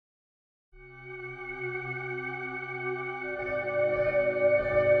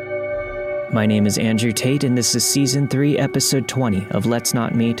My name is Andrew Tate, and this is Season 3, Episode 20 of Let's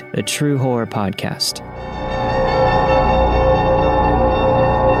Not Meet, a true horror podcast.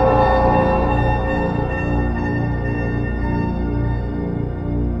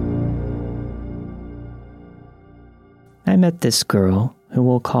 I met this girl, who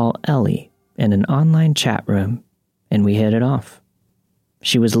we'll call Ellie, in an online chat room, and we hit it off.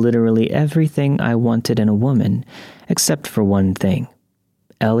 She was literally everything I wanted in a woman, except for one thing.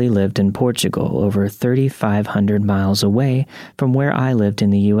 Ellie lived in Portugal, over 3,500 miles away from where I lived in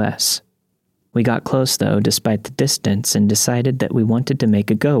the U.S. We got close, though, despite the distance, and decided that we wanted to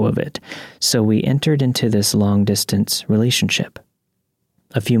make a go of it, so we entered into this long-distance relationship.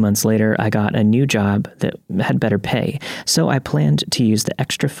 A few months later, I got a new job that had better pay, so I planned to use the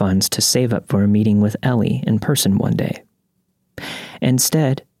extra funds to save up for a meeting with Ellie in person one day.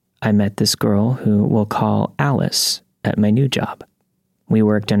 Instead, I met this girl who we'll call Alice at my new job. We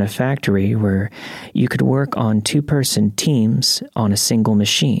worked in a factory where you could work on two-person teams on a single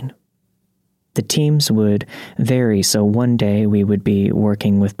machine. The teams would vary, so one day we would be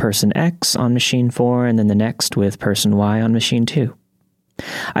working with person X on machine 4 and then the next with person Y on machine 2.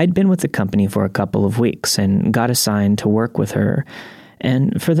 I'd been with the company for a couple of weeks and got assigned to work with her,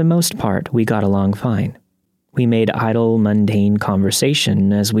 and for the most part, we got along fine. We made idle, mundane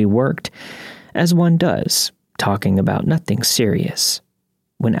conversation as we worked, as one does, talking about nothing serious.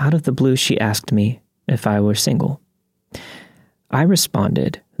 When out of the blue she asked me if I were single. I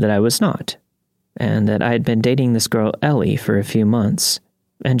responded that I was not, and that I had been dating this girl Ellie for a few months,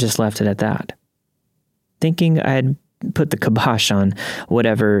 and just left it at that. Thinking I had put the kibosh on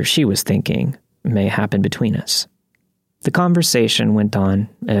whatever she was thinking may happen between us. The conversation went on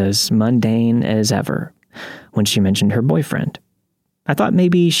as mundane as ever when she mentioned her boyfriend. I thought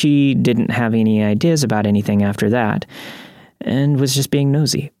maybe she didn't have any ideas about anything after that, and was just being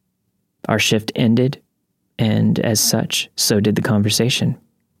nosy. Our shift ended, and as such, so did the conversation.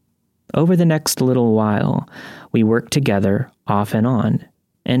 Over the next little while, we worked together off and on,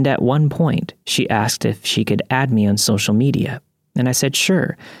 and at one point, she asked if she could add me on social media, and I said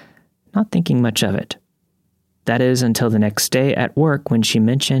sure, not thinking much of it. That is until the next day at work when she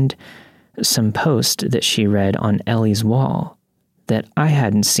mentioned some post that she read on Ellie's wall that I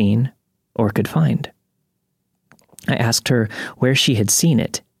hadn't seen or could find. I asked her where she had seen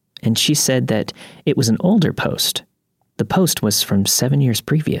it, and she said that it was an older post. The post was from 7 years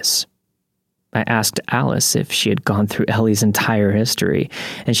previous. I asked Alice if she had gone through Ellie's entire history,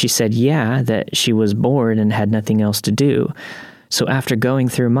 and she said yeah, that she was bored and had nothing else to do. So after going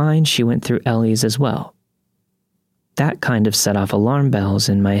through mine, she went through Ellie's as well. That kind of set off alarm bells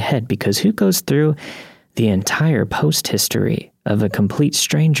in my head, because who goes through the entire post history of a complete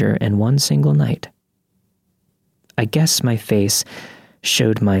stranger in one single night? I guess my face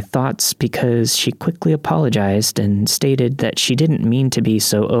showed my thoughts, because she quickly apologized and stated that she didn't mean to be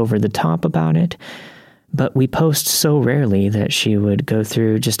so over the top about it, but we post so rarely that she would go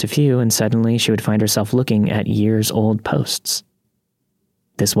through just a few and suddenly she would find herself looking at years-old posts.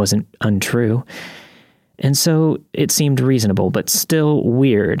 This wasn't untrue, and so it seemed reasonable, but still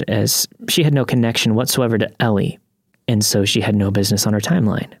weird, as she had no connection whatsoever to Ellie, and so she had no business on her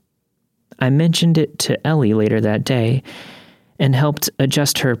timeline. I mentioned it to Ellie later that day and helped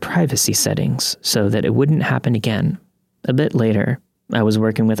adjust her privacy settings so that it wouldn't happen again. A bit later, I was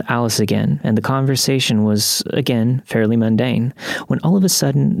working with Alice again, and the conversation was, again, fairly mundane, when all of a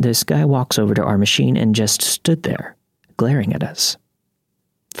sudden this guy walks over to our machine and just stood there, glaring at us.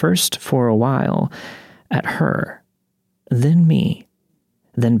 First, for a while, at her, then me,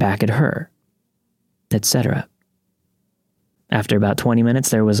 then back at her, etc. After about 20 minutes,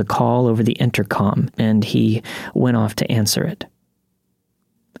 there was a call over the intercom, and he went off to answer it.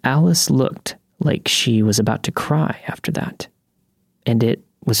 Alice looked like she was about to cry after that, and it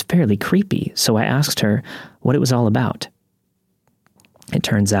was fairly creepy, so I asked her what it was all about. It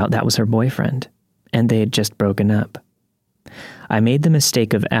turns out that was her boyfriend, and they had just broken up. I made the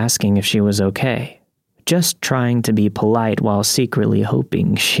mistake of asking if she was okay, just trying to be polite while secretly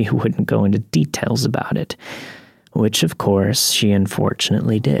hoping she wouldn't go into details about it, which of course she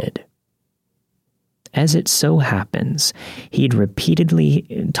unfortunately did. As it so happens, he'd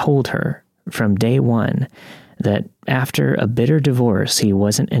repeatedly told her from day one that after a bitter divorce, he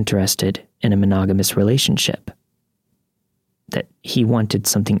wasn't interested in a monogamous relationship. That he wanted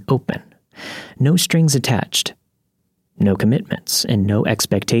something open, no strings attached, no commitments, and no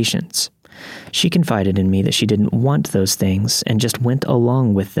expectations. She confided in me that she didn't want those things and just went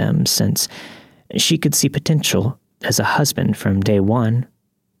along with them since she could see potential as a husband from day one,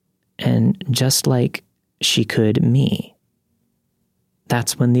 and just like she could me.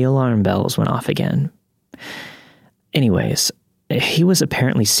 That's when the alarm bells went off again. Anyways, he was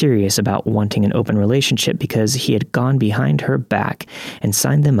apparently serious about wanting an open relationship because he had gone behind her back and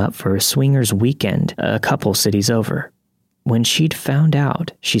signed them up for a swingers weekend a couple cities over. When she'd found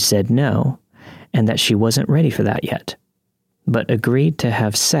out, she said no, and that she wasn't ready for that yet, but agreed to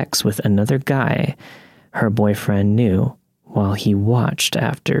have sex with another guy her boyfriend knew while he watched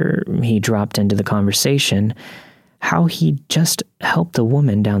after he dropped into the conversation how he just helped a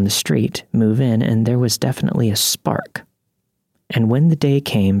woman down the street move in, and there was definitely a spark. And when the day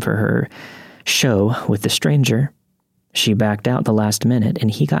came for her show with the stranger, she backed out the last minute and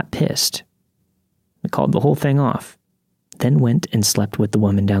he got pissed. He called the whole thing off, then went and slept with the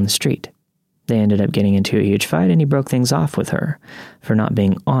woman down the street. They ended up getting into a huge fight and he broke things off with her for not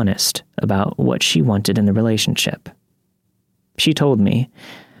being honest about what she wanted in the relationship. She told me,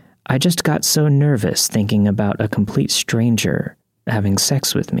 "I just got so nervous thinking about a complete stranger having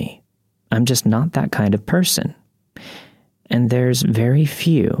sex with me. I'm just not that kind of person. And there's very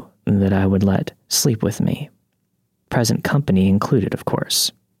few that I would let sleep with me. Present company included, of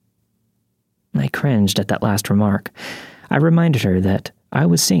course." I cringed at that last remark. I reminded her that I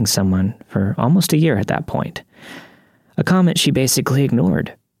was seeing someone for almost a year at that point, a comment she basically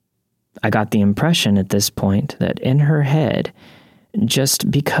ignored. I got the impression at this point that in her head, just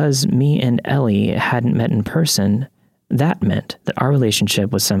because me and Ellie hadn't met in person, that meant that our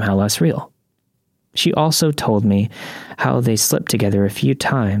relationship was somehow less real. She also told me how they slept together a few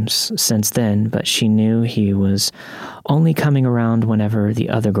times since then, but she knew he was only coming around whenever the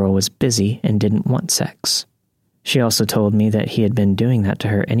other girl was busy and didn't want sex. She also told me that he had been doing that to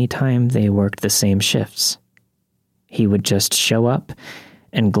her anytime they worked the same shifts. He would just show up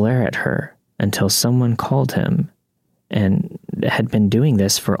and glare at her until someone called him, and had been doing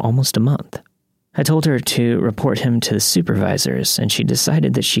this for almost a month. I told her to report him to the supervisors, and she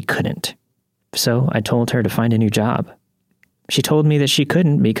decided that she couldn't. So I told her to find a new job. She told me that she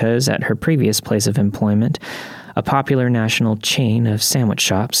couldn't because at her previous place of employment, a popular national chain of sandwich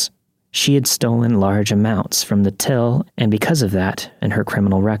shops, she had stolen large amounts from the till, and because of that, and her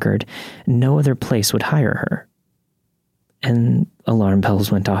criminal record, no other place would hire her. And alarm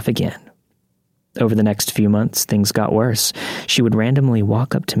bells went off again. Over the next few months, things got worse. She would randomly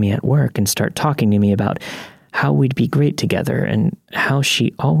walk up to me at work and start talking to me about how we'd be great together and how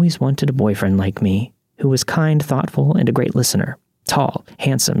she always wanted a boyfriend like me, who was kind, thoughtful, and a great listener, tall,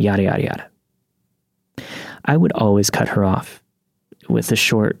 handsome, yada, yada, yada. I would always cut her off with a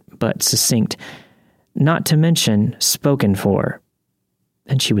short but succinct, "not to mention spoken for,"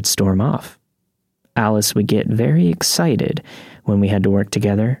 and she would storm off. Alice would get very excited when we had to work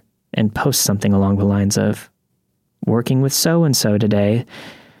together and post something along the lines of, "Working with so-and-so today,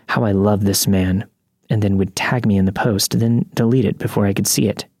 how I love this man," and then would tag me in the post, then delete it before I could see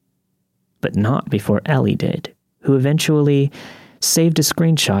it. But not before Ellie did, who eventually saved a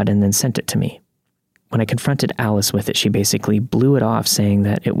screenshot and then sent it to me. When I confronted Alice with it, she basically blew it off, saying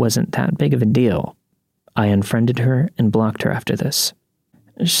that it wasn't that big of a deal. I unfriended her and blocked her after this.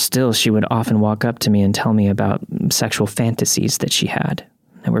 Still, she would often walk up to me and tell me about sexual fantasies that she had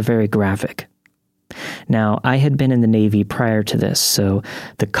that were very graphic. Now, I had been in the Navy prior to this, so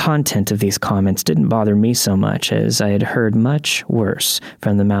the content of these comments didn't bother me so much, as I had heard much worse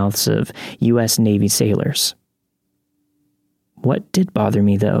from the mouths of U.S. Navy sailors. What did bother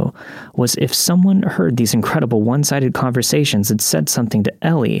me, though, was if someone heard these incredible one-sided conversations and said something to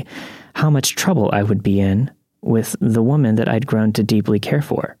Ellie, how much trouble I would be in with the woman that I'd grown to deeply care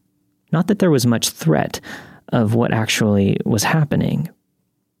for. Not that there was much threat of what actually was happening.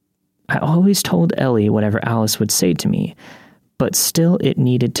 I always told Ellie whatever Alice would say to me, but still it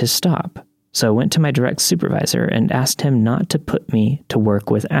needed to stop. So I went to my direct supervisor and asked him not to put me to work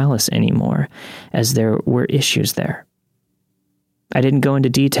with Alice anymore, as there were issues there. I didn't go into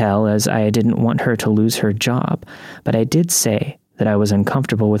detail as I didn't want her to lose her job, but I did say that I was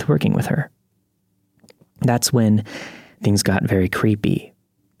uncomfortable with working with her. That's when things got very creepy.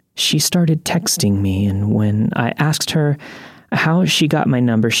 She started texting me, and when I asked her how she got my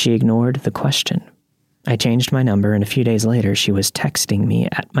number, she ignored the question. I changed my number, and a few days later, she was texting me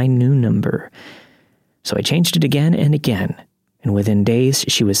at my new number. So I changed it again and again, and within days,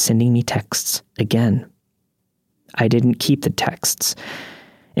 she was sending me texts again. I didn't keep the texts,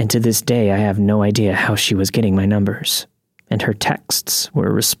 and to this day, I have no idea how she was getting my numbers. And her texts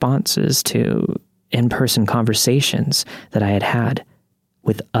were responses to in-person conversations that I had had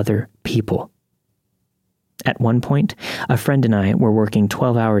with other people. At one point, a friend and I were working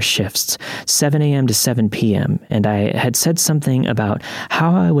 12-hour shifts, 7 a.m. to 7 p.m., and I had said something about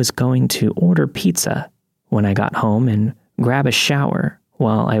how I was going to order pizza when I got home and grab a shower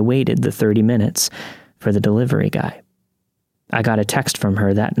while I waited the 30 minutes for the delivery guy. I got a text from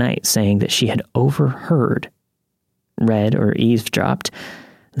her that night saying that she had overheard, read or eavesdropped,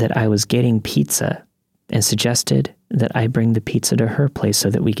 that I was getting pizza and suggested that I bring the pizza to her place so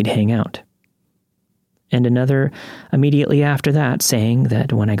that we could hang out. And another immediately after that saying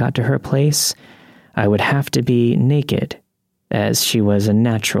that when I got to her place, I would have to be naked, as she was a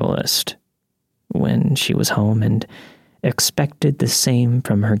naturalist when she was home and expected the same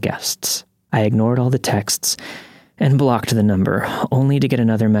from her guests. I ignored all the texts and blocked the number, only to get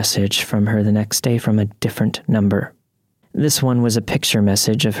another message from her the next day from a different number. This one was a picture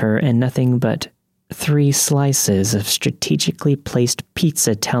message of her and nothing but 3 slices of strategically placed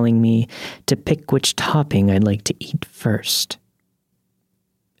pizza telling me to pick which topping I'd like to eat first.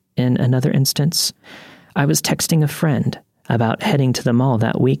 In another instance, I was texting a friend about heading to the mall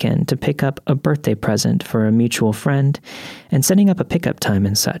that weekend to pick up a birthday present for a mutual friend and setting up a pickup time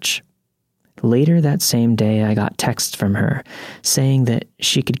and such. Later that same day, I got texts from her saying that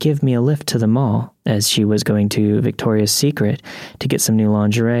she could give me a lift to the mall as she was going to Victoria's Secret to get some new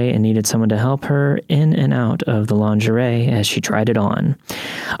lingerie and needed someone to help her in and out of the lingerie as she tried it on.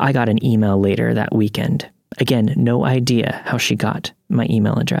 I got an email later that weekend. Again, no idea how she got my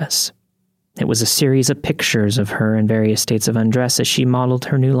email address. It was a series of pictures of her in various states of undress as she modeled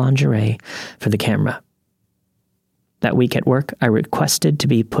her new lingerie for the camera. That week at work, I requested to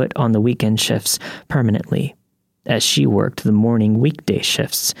be put on the weekend shifts permanently, as she worked the morning weekday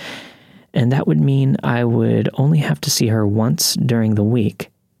shifts, and that would mean I would only have to see her once during the week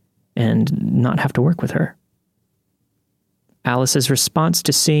and not have to work with her. Alice's response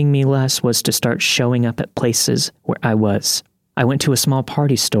to seeing me less was to start showing up at places where I was. I went to a small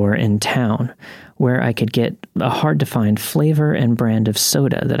party store in town where I could get a hard-to-find flavor and brand of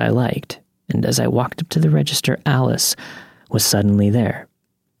soda that I liked. And as I walked up to the register, Alice was suddenly there,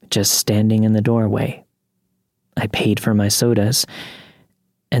 just standing in the doorway. I paid for my sodas,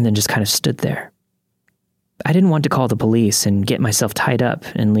 and then just kind of stood there. I didn't want to call the police and get myself tied up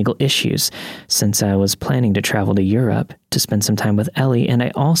in legal issues, since I was planning to travel to Europe to spend some time with Ellie, and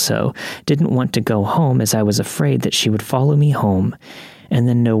I also didn't want to go home as I was afraid that she would follow me home and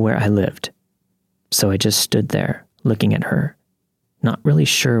then know where I lived. So I just stood there, looking at her, not really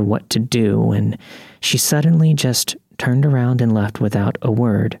sure what to do, when she suddenly just turned around and left without a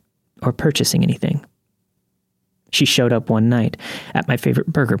word or purchasing anything. She showed up one night at my favorite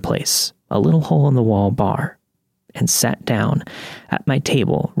burger place, a little hole-in-the-wall bar, and sat down at my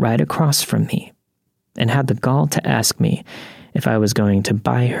table right across from me, and had the gall to ask me if I was going to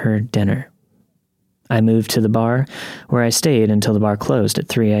buy her dinner. I moved to the bar, where I stayed until the bar closed at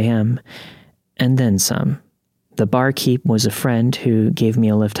 3 a.m., and then some. The barkeep was a friend who gave me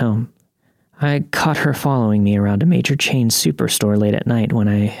a lift home. I caught her following me around a major chain superstore late at night when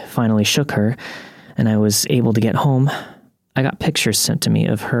I finally shook her, and I was able to get home. I got pictures sent to me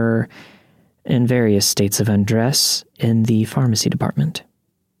of her in various states of undress in the pharmacy department.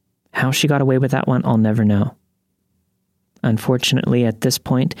 How she got away with that one, I'll never know. Unfortunately, at this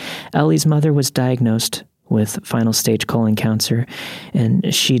point, Ellie's mother was diagnosed with final stage colon cancer,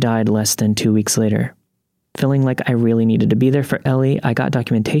 and she died less than 2 weeks later. Feeling like I really needed to be there for Ellie, I got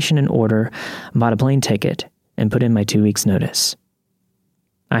documentation in order, bought a plane ticket, and put in my 2 weeks' notice.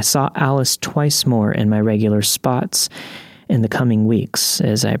 I saw Alice twice more in my regular spots in the coming weeks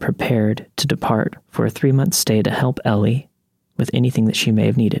as I prepared to depart for a 3-month stay to help Ellie with anything that she may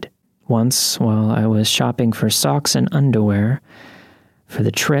have needed. Once, while I was shopping for socks and underwear for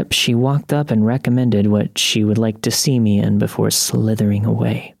the trip, she walked up and recommended what she would like to see me in before slithering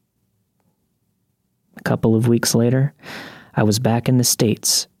away. A couple of weeks later, I was back in the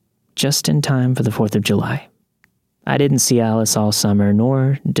States, just in time for the 4th of July. I didn't see Alice all summer,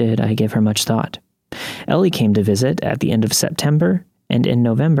 nor did I give her much thought. Ellie came to visit at the end of September, and in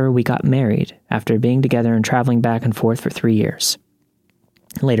November we got married after being together and traveling back and forth for 3 years.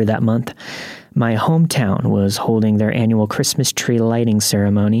 Later that month, my hometown was holding their annual Christmas tree lighting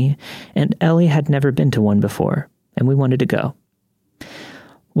ceremony, and Ellie had never been to one before, and we wanted to go.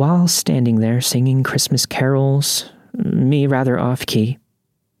 While standing there singing Christmas carols, me rather off-key,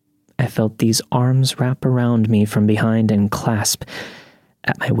 I felt these arms wrap around me from behind and clasp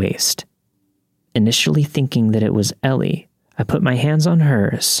at my waist. Initially thinking that it was Ellie, I put my hands on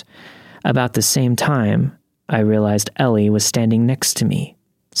hers. About the same time, I realized Ellie was standing next to me,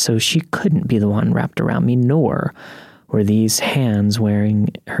 so she couldn't be the one wrapped around me, nor were these hands wearing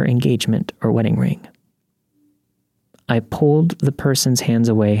her engagement or wedding ring. I pulled the person's hands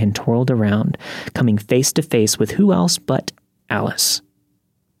away and twirled around, coming face to face with who else but Alice.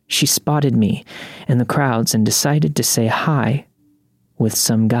 She spotted me in the crowds and decided to say hi with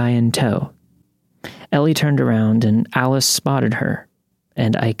some guy in tow. Ellie turned around and Alice spotted her,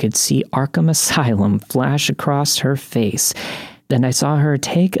 and I could see Arkham Asylum flash across her face. Then I saw her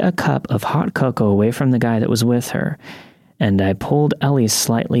take a cup of hot cocoa away from the guy that was with her, and I pulled Ellie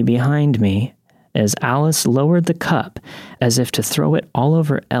slightly behind me as Alice lowered the cup as if to throw it all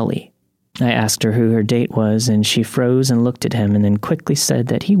over Ellie. I asked her who her date was, and she froze and looked at him and then quickly said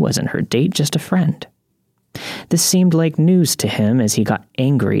that he wasn't her date, just a friend. This seemed like news to him as he got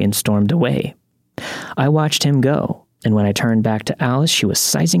angry and stormed away. I watched him go, and when I turned back to Alice, she was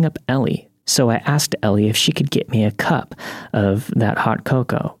sizing up Ellie, so I asked Ellie if she could get me a cup of that hot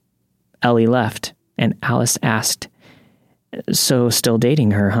cocoa. Ellie left, and Alice asked, "So still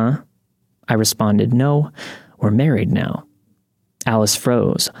dating her, huh?" I responded, "No, we're married now." Alice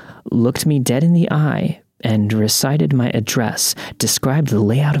froze, looked me dead in the eye, and recited my address, described the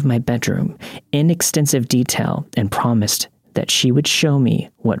layout of my bedroom in extensive detail, and promised that she would show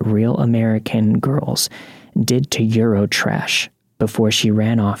me what real American girls did to Euro trash before she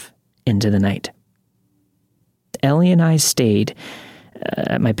ran off into the night. Ellie and I stayed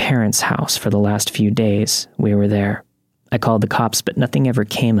at my parents' house for the last few days we were there. I called the cops, but nothing ever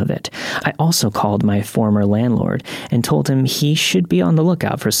came of it. I also called my former landlord and told him he should be on the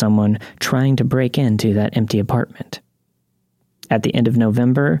lookout for someone trying to break into that empty apartment. At the end of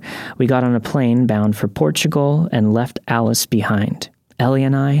November, we got on a plane bound for Portugal and left Alice behind. Ellie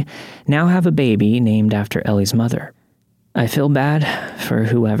and I now have a baby named after Ellie's mother. I feel bad for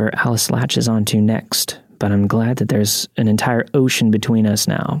whoever Alice latches onto next, but I'm glad that there's an entire ocean between us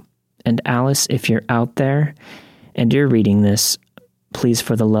now. And Alice, if you're out there and you're reading this, please,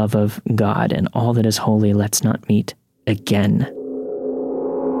 for the love of God and all that is holy, let's not meet again.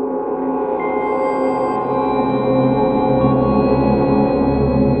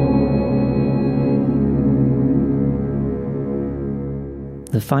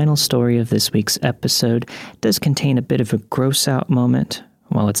 The final story of this week's episode does contain a bit of a gross-out moment.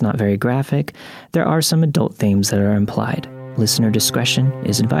 While it's not very graphic, there are some adult themes that are implied. Listener discretion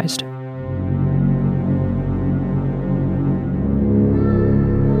is advised.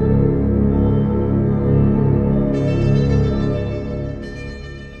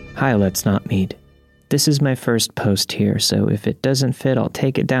 Hi, Let's Not Meet. This is my first post here, so if it doesn't fit, I'll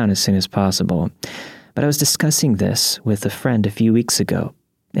take it down as soon as possible. But I was discussing this with a friend a few weeks ago,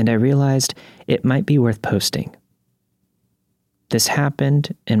 and I realized it might be worth posting. This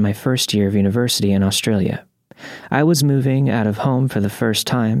happened in my first year of university in Australia. I was moving out of home for the first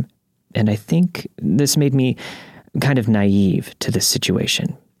time, and I think this made me kind of naive to this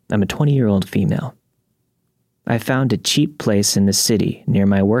situation. I'm a 20-year-old female. I found a cheap place in the city near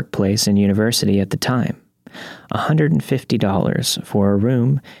my workplace and university at the time. $150 for a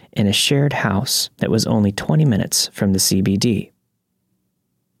room in a shared house that was only 20 minutes from the CBD.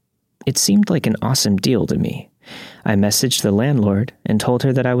 It seemed like an awesome deal to me. I messaged the landlord and told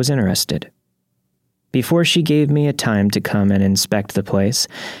her that I was interested. Before she gave me a time to come and inspect the place,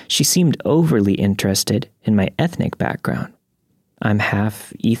 she seemed overly interested in my ethnic background. I'm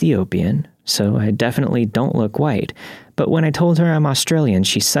half Ethiopian, so I definitely don't look white, but when I told her I'm Australian,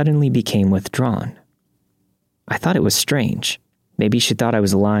 she suddenly became withdrawn. I thought it was strange. Maybe she thought I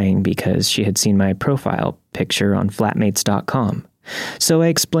was lying because she had seen my profile picture on flatmates.com. So I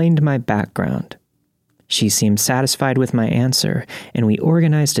explained my background. She seemed satisfied with my answer, and we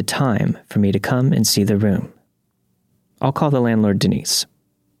organized a time for me to come and see the room. I'll call the landlord Denise.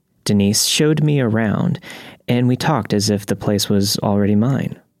 Denise showed me around, and we talked as if the place was already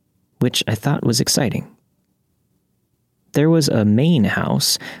mine, which I thought was exciting. There was a main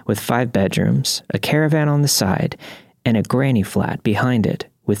house with 5 bedrooms, a caravan on the side, and a granny flat behind it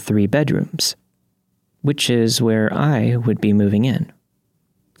with 3 bedrooms, which is where I would be moving in.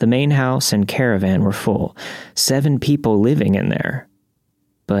 The main house and caravan were full, 7 people living in there,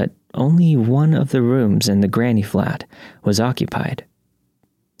 but only one of the rooms in the granny flat was occupied.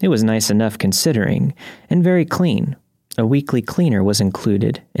 It was nice enough considering, and very clean. A weekly cleaner was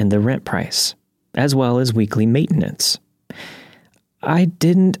included in the rent price, as well as weekly maintenance. I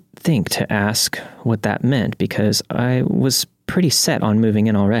didn't think to ask what that meant because I was pretty set on moving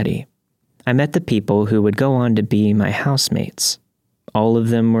in already. I met the people who would go on to be my housemates. All of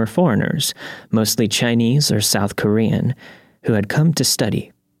them were foreigners, mostly Chinese or South Korean, who had come to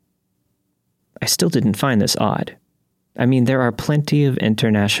study. I still didn't find this odd. I mean, there are plenty of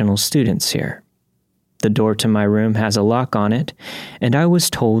international students here. The door to my room has a lock on it, and I was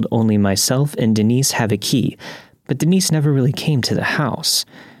told only myself and Denise have a key, but Denise never really came to the house,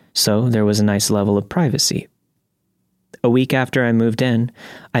 so there was a nice level of privacy. A week after I moved in,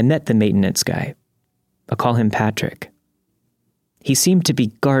 I met the maintenance guy. I'll call him Patrick. He seemed to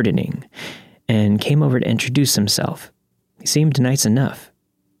be gardening and came over to introduce himself. He seemed nice enough.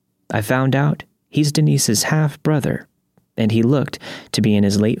 I found out he's Denise's half-brother, and he looked to be in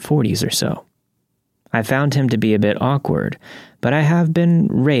his late 40s or so. I found him to be a bit awkward, but I have been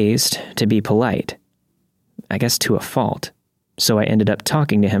raised to be polite. I guess to a fault, so I ended up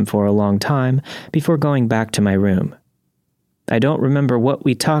talking to him for a long time before going back to my room. I don't remember what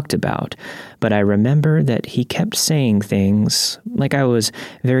we talked about, but I remember that he kept saying things like I was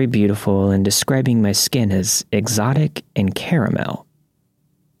very beautiful and describing my skin as exotic and caramel.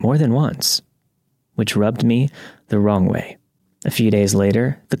 More than once, which rubbed me the wrong way. A few days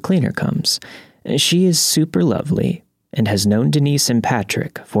later, the cleaner comes. She is super lovely and has known Denise and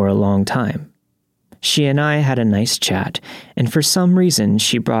Patrick for a long time. She and I had a nice chat, and for some reason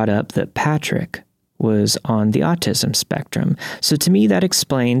she brought up that Patrick was on the autism spectrum, so to me that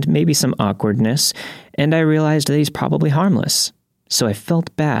explained maybe some awkwardness, and I realized that he's probably harmless, so I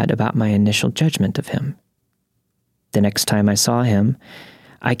felt bad about my initial judgment of him. The next time I saw him,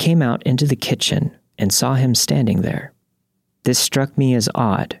 I came out into the kitchen and saw him standing there. This struck me as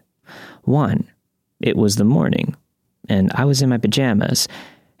odd. 1, it was the morning, and I was in my pajamas,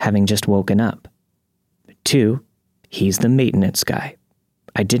 having just woken up. 2, he's the maintenance guy.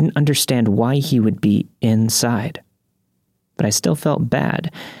 I didn't understand why he would be inside. But I still felt bad,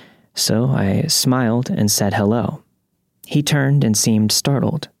 so I smiled and said hello. He turned and seemed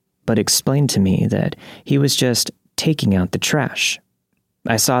startled, but explained to me that he was just taking out the trash.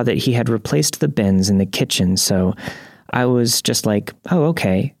 I saw that he had replaced the bins in the kitchen, so I was just like, oh,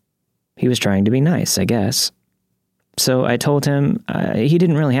 okay. He was trying to be nice, I guess. So I told him he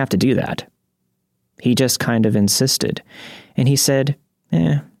didn't really have to do that. He just kind of insisted, and he said,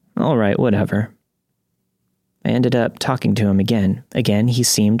 all right, whatever. I ended up talking to him again. Again, he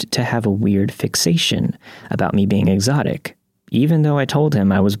seemed to have a weird fixation about me being exotic, even though I told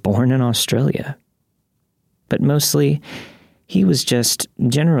him I was born in Australia. But mostly, he was just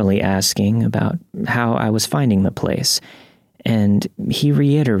generally asking about how I was finding the place, and he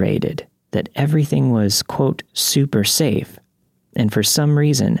reiterated that everything was, quote, super safe, and for some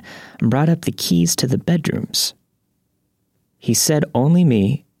reason brought up the keys to the bedrooms. He said only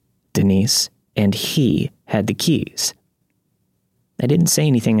me, Denise, and he had the keys. I didn't say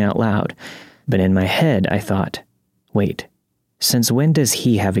anything out loud, but in my head I thought, wait, since when does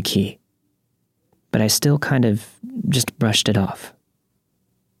he have a key? But I still kind of just brushed it off.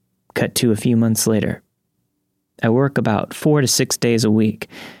 Cut to a few months later. I work about 4 to 6 days a week,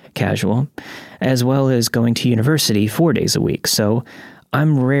 casual, as well as going to university 4 days a week, so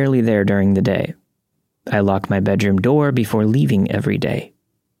I'm rarely there during the day. I lock my bedroom door before leaving every day.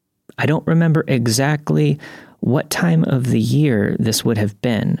 I don't remember exactly what time of the year this would have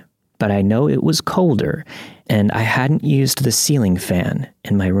been, but I know it was colder, and I hadn't used the ceiling fan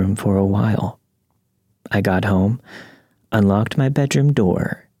in my room for a while. I got home, unlocked my bedroom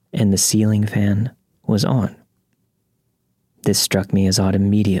door, and the ceiling fan was on. This struck me as odd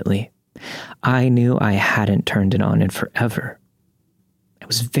immediately. I knew I hadn't turned it on in forever. I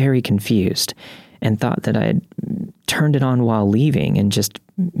was very confused and thought that I had turned it on while leaving and just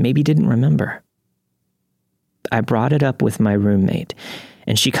maybe didn't remember. I brought it up with my roommate,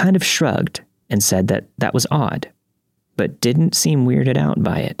 and she kind of shrugged and said that that was odd, but didn't seem weirded out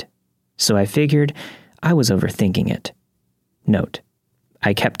by it. So I figured I was overthinking it. Note,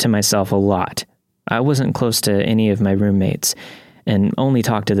 I kept to myself a lot. I wasn't close to any of my roommates and only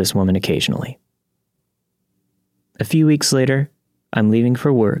talked to this woman occasionally. A few weeks later, I'm leaving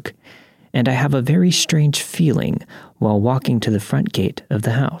for work, and I have a very strange feeling while walking to the front gate of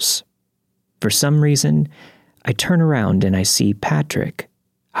the house. For some reason, I turn around and I see Patrick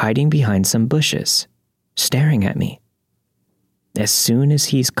hiding behind some bushes, staring at me. As soon as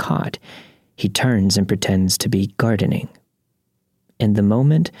he's caught, he turns and pretends to be gardening. In the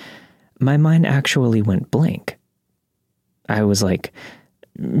moment, my mind actually went blank. I was like,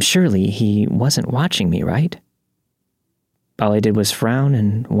 surely he wasn't watching me, right? All I did was frown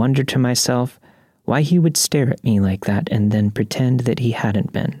and wonder to myself why he would stare at me like that and then pretend that he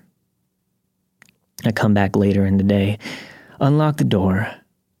hadn't been. I come back later in the day, unlock the door,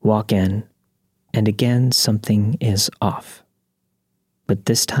 walk in, and again something is off. But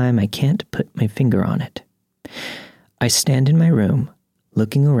this time I can't put my finger on it. I stand in my room,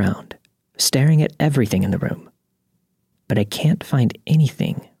 looking around, staring at everything in the room, but I can't find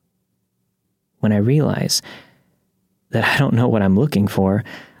anything. When I realize that I don't know what I'm looking for,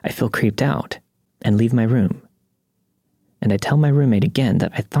 I feel creeped out and leave my room. And I tell my roommate again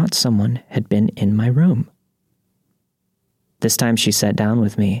that I thought someone had been in my room. This time she sat down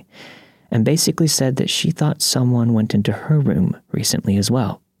with me and basically said that she thought someone went into her room recently as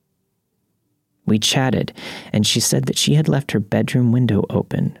well. We chatted, and she said that she had left her bedroom window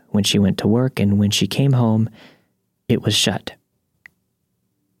open when she went to work, and when she came home, it was shut.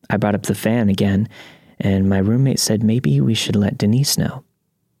 I brought up the fan again, and my roommate said maybe we should let Denise know.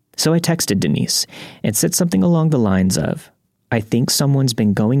 So I texted Denise and said something along the lines of, I think someone's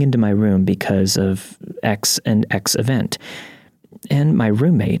been going into my room because of X and X event. And my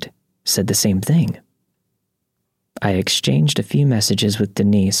roommate said the same thing. I exchanged a few messages with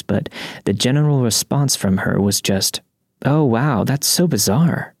Denise, but the general response from her was just, oh wow, that's so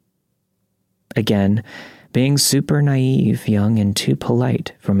bizarre. Again, being super naive, young, and too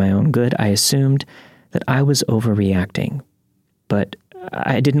polite for my own good, I assumed that I was overreacting. But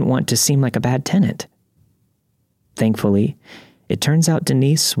I didn't want to seem like a bad tenant. Thankfully, it turns out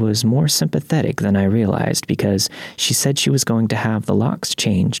Denise was more sympathetic than I realized because she said she was going to have the locks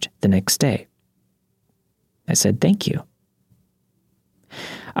changed the next day. I said thank you.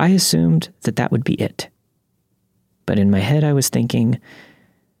 I assumed that that would be it. But in my head I was thinking,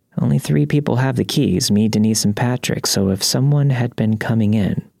 only 3 people have the keys, me, Denise, and Patrick, so if someone had been coming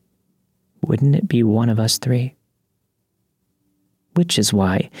in, wouldn't it be one of us 3? Which is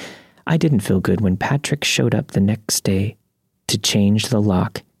why I didn't feel good when Patrick showed up the next day to change the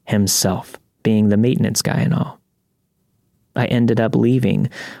lock himself, being the maintenance guy and all. I ended up leaving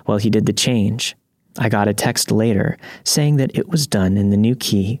while he did the change. I got a text later saying that it was done and the new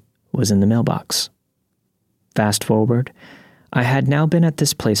key was in the mailbox. Fast forward, I had now been at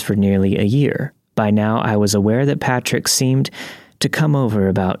this place for nearly a year. By now, I was aware that Patrick seemed to come over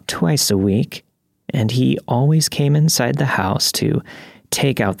about twice a week, and he always came inside the house to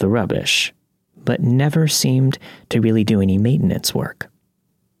take out the rubbish, but never seemed to really do any maintenance work.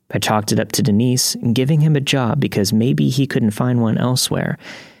 I chalked it up to Denise giving him a job because maybe he couldn't find one elsewhere,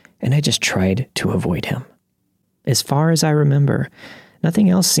 and I just tried to avoid him. As far as I remember, nothing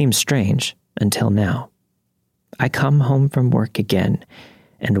else seemed strange until now. I come home from work again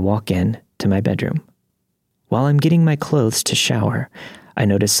and walk in to my bedroom. While I'm getting my clothes to shower, I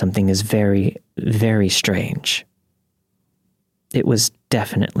notice something is very, very strange. It was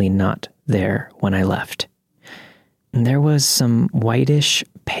definitely not there when I left. There was some whitish,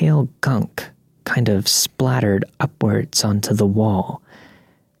 pale gunk kind of splattered upwards onto the wall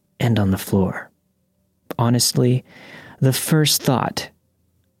and on the floor. Honestly, the first thought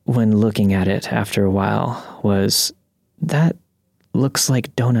when looking at it after a while was, that looks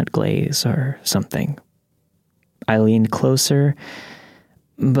like donut glaze or something. I leaned closer,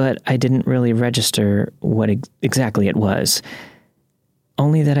 but I didn't really register what exactly it was,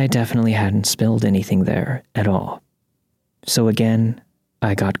 only that I definitely hadn't spilled anything there at all. So again,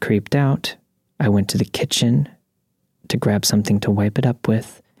 I got creeped out. I went to the kitchen to grab something to wipe it up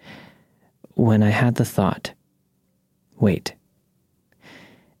with, when I had the thought, wait,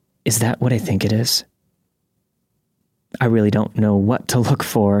 is that what I think it is? I really don't know what to look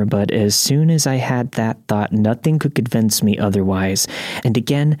for, but as soon as I had that thought, nothing could convince me otherwise. And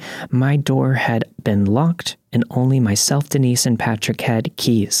again, my door had been locked, and only myself, Denise, and Patrick had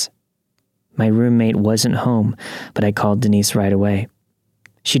keys. My roommate wasn't home, but I called Denise right away.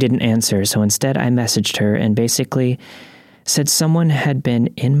 She didn't answer, so instead I messaged her and basically said someone had been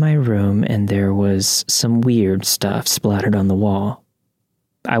in my room and there was some weird stuff splattered on the wall.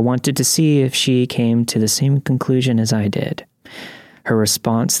 I wanted to see if she came to the same conclusion as I did. Her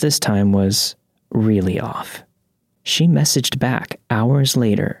response this time was really off. She messaged back hours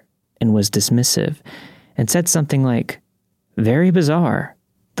later and was dismissive and said something like, very bizarre.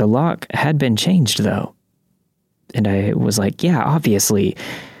 The lock had been changed though. And I was like, yeah, obviously.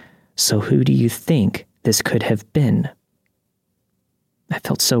 So who do you think this could have been? I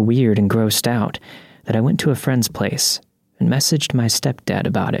felt so weird and grossed out that I went to a friend's place and messaged my stepdad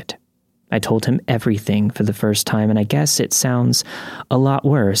about it. I told him everything for the first time, and I guess it sounds a lot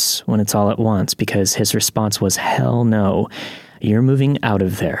worse when it's all at once because his response was, hell no, you're moving out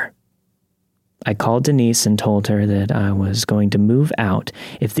of there. I called Denise and told her that I was going to move out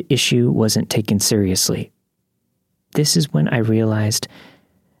if the issue wasn't taken seriously. This is when I realized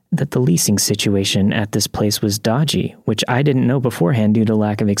that the leasing situation at this place was dodgy, which I didn't know beforehand due to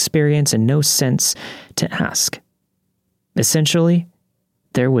lack of experience and no sense to ask. Essentially,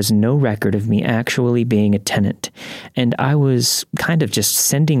 there was no record of me actually being a tenant, and I was kind of just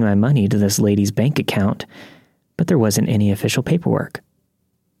sending my money to this lady's bank account, but there wasn't any official paperwork.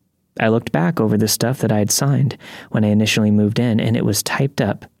 I looked back over the stuff that I had signed when I initially moved in, and it was typed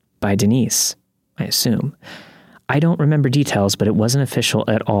up by Denise, I assume. I don't remember details, but it wasn't official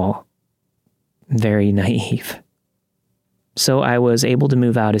at all. Very naive. so I was able to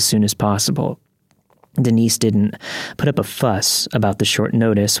move out as soon as possible. Denise didn't put up a fuss about the short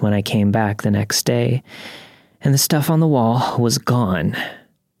notice when I came back the next day, and the stuff on the wall was gone,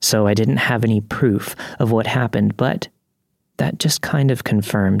 so I didn't have any proof of what happened, but that just kind of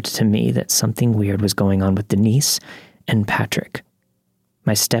confirmed to me that something weird was going on with Denise and Patrick.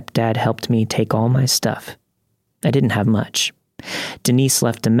 My stepdad helped me take all my stuff. I didn't have much. Denise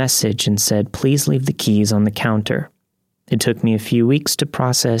left a message and said, "Please leave the keys on the counter." It took me a few weeks to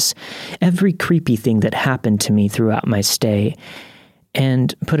process every creepy thing that happened to me throughout my stay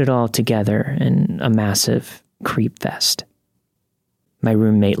and put it all together in a massive creep fest. My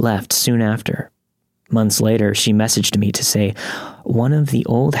roommate left soon after. Months later, she messaged me to say one of the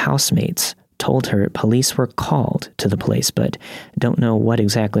old housemates told her police were called to the place, but don't know what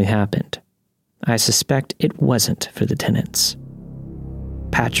exactly happened. I suspect it wasn't for the tenants.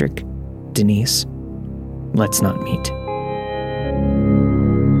 Patrick, Denise, let's not meet.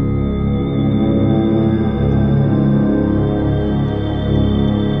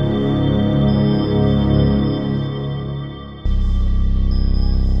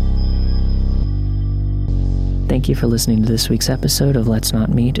 Thank you for listening to this week's episode of Let's Not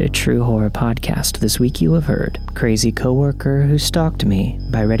Meet, a true horror podcast. This week you have heard Crazy Coworker Who Stalked Me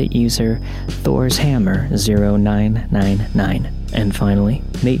by Reddit user Thor's Hammer 0999. And finally,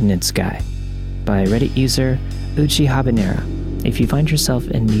 Maintenance Guy by Reddit user Uchi Habanera. If you find yourself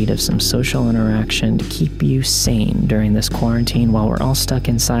in need of some social interaction to keep you sane during this quarantine while we're all stuck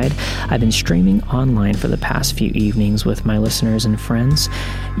inside, I've been streaming online for the past few evenings with my listeners and friends.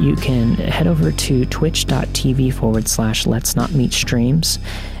 You can head over to twitch.tv/Let's Not Meet streams.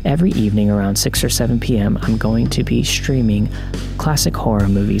 Every evening around 6 or 7 p.m., I'm going to be streaming classic horror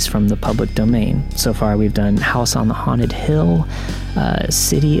movies from the public domain. So far, we've done House on the Haunted Hill,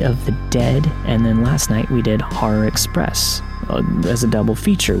 City of the Dead, and then last night we did Horror Express as a double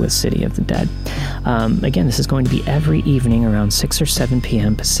feature with City of the Dead. Again, this is going to be every evening around 6 or 7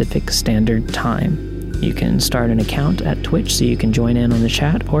 p.m. Pacific Standard Time. You can start an account at Twitch so you can join in on the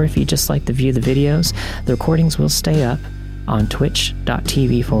chat, or if you just like to view the videos, the recordings will stay up on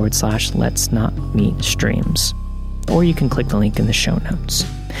twitch.tv/Let's Not Meet streams. Or you can click the link in the show notes.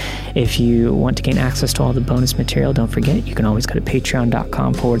 If you want to gain access to all the bonus material, don't forget, you can always go to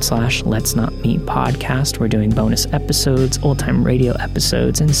patreon.com/Let's Not Meet podcast. We're doing bonus episodes, old-time radio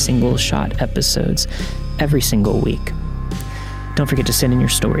episodes, and single-shot episodes every single week. Don't forget to send in your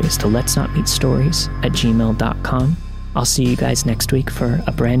stories to letsnotmeetstories@gmail.com. I'll see you guys next week for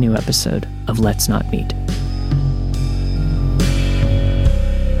a brand new episode of Let's Not Meet.